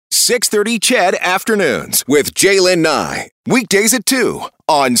6:30 CHED Afternoons with Jaylen Nye. Weekdays at 2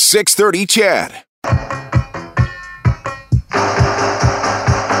 on 6:30 CHED.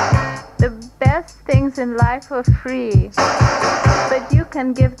 The best things in life are free, but you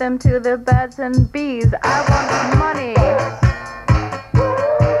can give them to the birds and bees. I want money.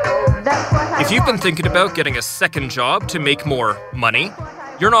 That's what I If you've been want. thinking about getting a second job to make more money,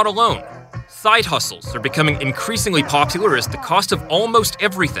 you're not alone. Side hustles are becoming increasingly popular as the cost of almost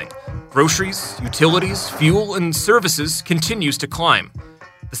everything, groceries, utilities, fuel, and services, continues to climb.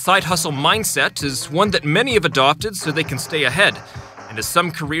 The side hustle mindset is one that many have adopted so they can stay ahead. And as some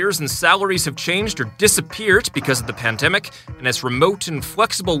careers and salaries have changed or disappeared because of the pandemic, and as remote and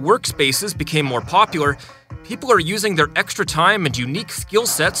flexible workspaces became more popular, people are using their extra time and unique skill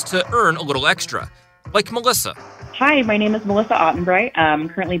sets to earn a little extra. Like Melissa. Hi, my name is Melissa Ottenbright. I'm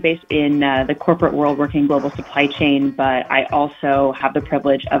currently based in the corporate world working global supply chain, but I also have the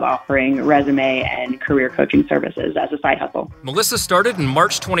privilege of offering resume and career coaching services as a side hustle. Melissa started in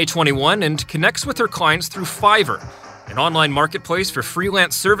March 2021 and connects with her clients through Fiverr, an online marketplace for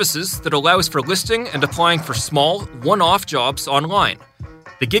freelance services that allows for listing and applying for small, one-off jobs online.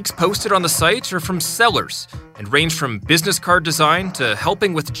 The gigs posted on the site are from sellers and range from business card design to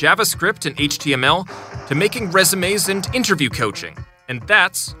helping with JavaScript and HTML to making resumes and interview coaching. And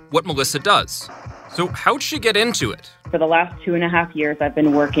that's what Melissa does. So how'd she get into it? For the last 2.5 years, I've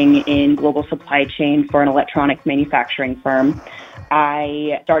been working in global supply chain for an electronics manufacturing firm.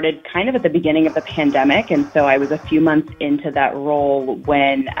 I started kind of at the beginning of the pandemic, and so I was a few months into that role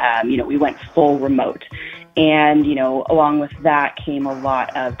when, we went full remote. And, along with that came a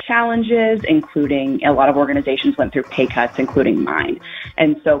lot of challenges, including a lot of organizations went through pay cuts, including mine.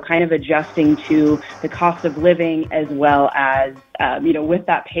 And so kind of adjusting to the cost of living as well as, with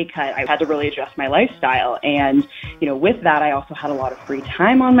that pay cut, I had to really adjust my lifestyle. And, with that, I also had a lot of free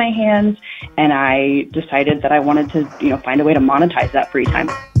time on my hands. And I decided that I wanted to, find a way to monetize that free time.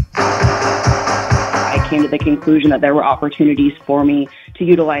 I came to the conclusion that there were opportunities for me to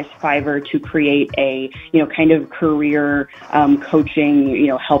utilize Fiverr to create a, kind of career coaching,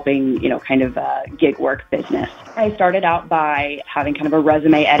 helping, gig work business. I started out by having kind of a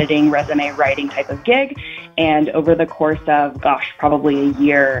resume editing, resume writing type of gig. And over the course of, probably a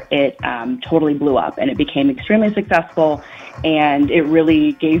year, it totally blew up and it became extremely successful. And it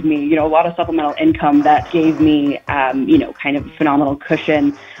really gave me, a lot of supplemental income that gave me, kind of phenomenal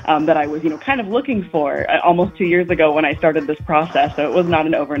cushion that I was, kind of looking for almost 2 years ago when I started this process. So it was not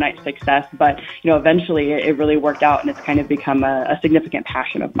an overnight success, but, eventually it really worked out and it's kind of become a significant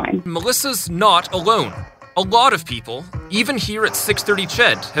passion of mine. Melissa's not alone. A lot of people, even here at 630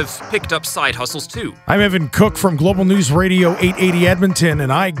 CHED, have picked up side hustles too. I'm Evan Cook from Global News Radio 880 Edmonton,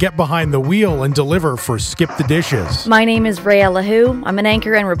 and I get behind the wheel and deliver for Skip the Dishes. My name is Rhea Lahu. I'm an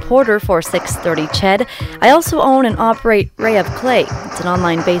anchor and reporter for 630 CHED. I also own and operate Ray of Clay. It's an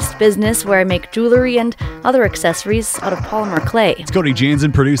online-based business where I make jewelry and other accessories out of polymer clay. It's Cody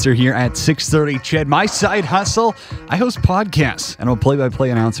Jansen, producer here at 630 CHED. My side hustle, I host podcasts, and I'm a play-by-play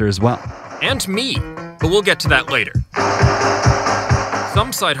announcer as well. And me, but we'll get to that later.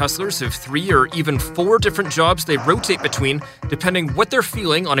 Some side hustlers have 3 or even 4 different jobs they rotate between depending what they're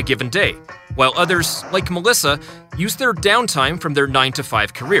feeling on a given day, while others, like Melissa, use their downtime from their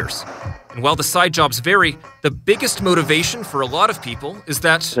 9-to-5 careers. And while the side jobs vary, the biggest motivation for a lot of people is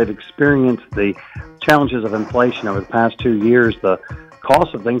that they've experienced the challenges of inflation over the past 2 years. The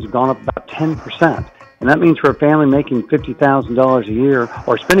cost of things have gone up about 10%. And that means for a family making $50,000 a year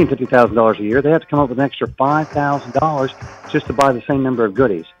or spending $50,000 a year, they have to come up with an extra $5,000 just to buy the same number of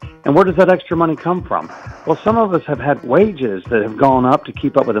goodies. And where does that extra money come from? Well, some of us have had wages that have gone up to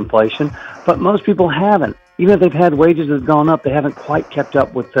keep up with inflation, but most people haven't. Even if they've had wages that have gone up, they haven't quite kept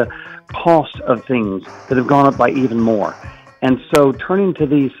up with the cost of things that have gone up by even more. And so turning to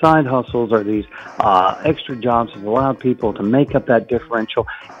these side hustles or these extra jobs has allowed people to make up that differential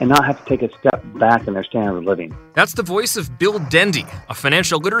and not have to take a step back in their standard of living. That's the voice of Bill Dendy, a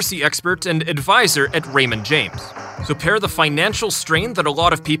financial literacy expert and advisor at Raymond James. So pair the financial strain that a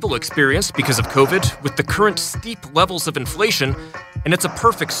lot of people experienced because of COVID with the current steep levels of inflation, and it's a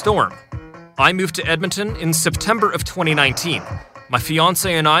perfect storm. I moved to Edmonton in September of 2019. My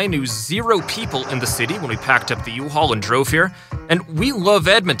fiance and I knew 0 people in the city when we packed up the U-Haul and drove here, and we love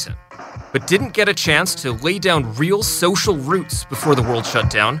Edmonton, but didn't get a chance to lay down real social roots before the world shut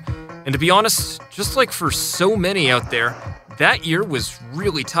down. And to be honest, just like for so many out there, that year was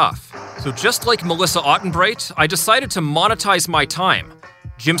really tough. So just like Melissa Ottenbright, I decided to monetize my time.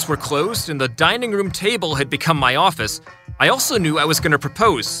 Gyms were closed and the dining room table had become my office. I also knew I was going to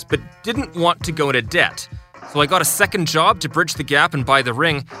propose, but didn't want to go into debt. So I got a second job to bridge the gap and buy the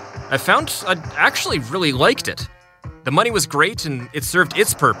ring. I found I actually really liked it. The money was great and it served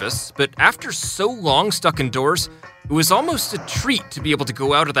its purpose, but after so long stuck indoors, it was almost a treat to be able to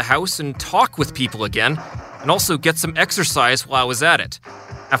go out of the house and talk with people again, and also get some exercise while I was at it.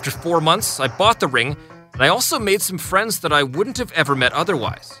 After 4 months, I bought the ring, and I also made some friends that I wouldn't have ever met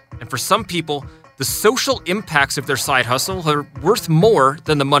otherwise. And for some people, the social impacts of their side hustle are worth more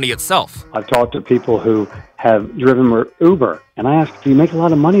than the money itself. I've talked to people who have driven Uber, and I asked, do you make a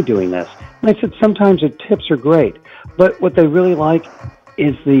lot of money doing this? And they said sometimes the tips are great, but what they really like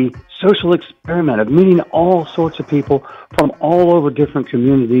is the social experiment of meeting all sorts of people from all over different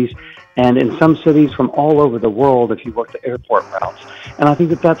communities, and in some cities from all over the world if you work the airport routes. And I think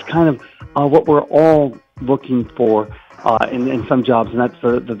that that's kind of what we're all looking for in some jobs, and that's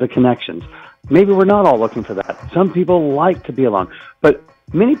the connections. Maybe we're not all looking for that. Some people like to be alone, but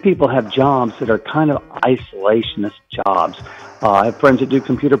many people have jobs that are kind of isolationist jobs. I have friends that do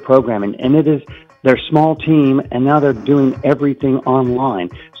computer programming, and it is their small team, and now they're doing everything online,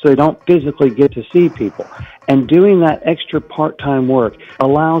 so they don't physically get to see people. And doing that extra part-time work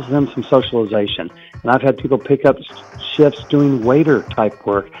allows them some socialization. And I've had people pick up shifts doing waiter-type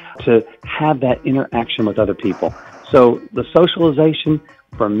work to have that interaction with other people. So the socialization,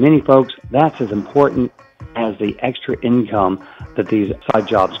 for many folks, that's as important as the extra income that these side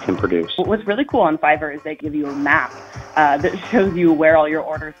jobs can produce. What's really cool on Fiverr is they give you a map that shows you where all your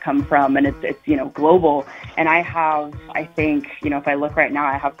orders come from, and it's global. And I have, I think, if I look right now,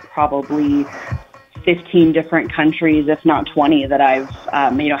 I have probably 15 different countries, if not 20, that I've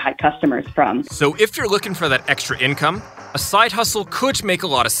had customers from. So if you're looking for that extra income, a side hustle could make a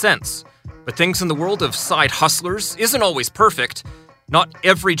lot of sense. But things in the world of side hustlers isn't always perfect. Not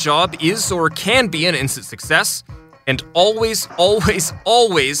every job is or can be an instant success. And always, always,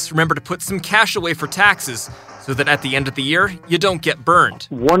 always remember to put some cash away for taxes so that at the end of the year, you don't get burned.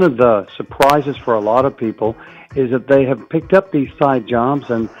 One of the surprises for a lot of people is that they have picked up these side jobs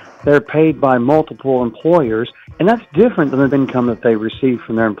and they're paid by multiple employers, and that's different than the income that they receive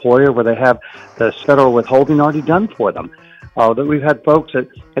from their employer, where they have the federal withholding already done for them. That we've had folks at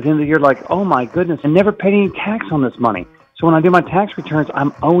the end of the year like, oh my goodness, I never paid any tax on this money. So when I do my tax returns,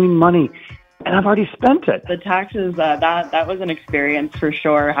 I'm owing money, and I've already spent it. The taxes, that was an experience for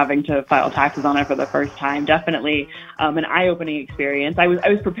sure, having to file taxes on it for the first time. Definitely an eye-opening experience. I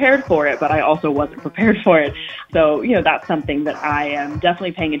was prepared for it, but I also wasn't prepared for it. So, that's something that I am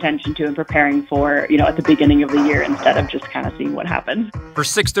definitely paying attention to and preparing for, at the beginning of the year instead of just kind of seeing what happens. For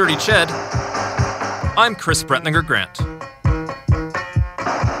 630 CHED, I'm Chris Bretlinger Grant.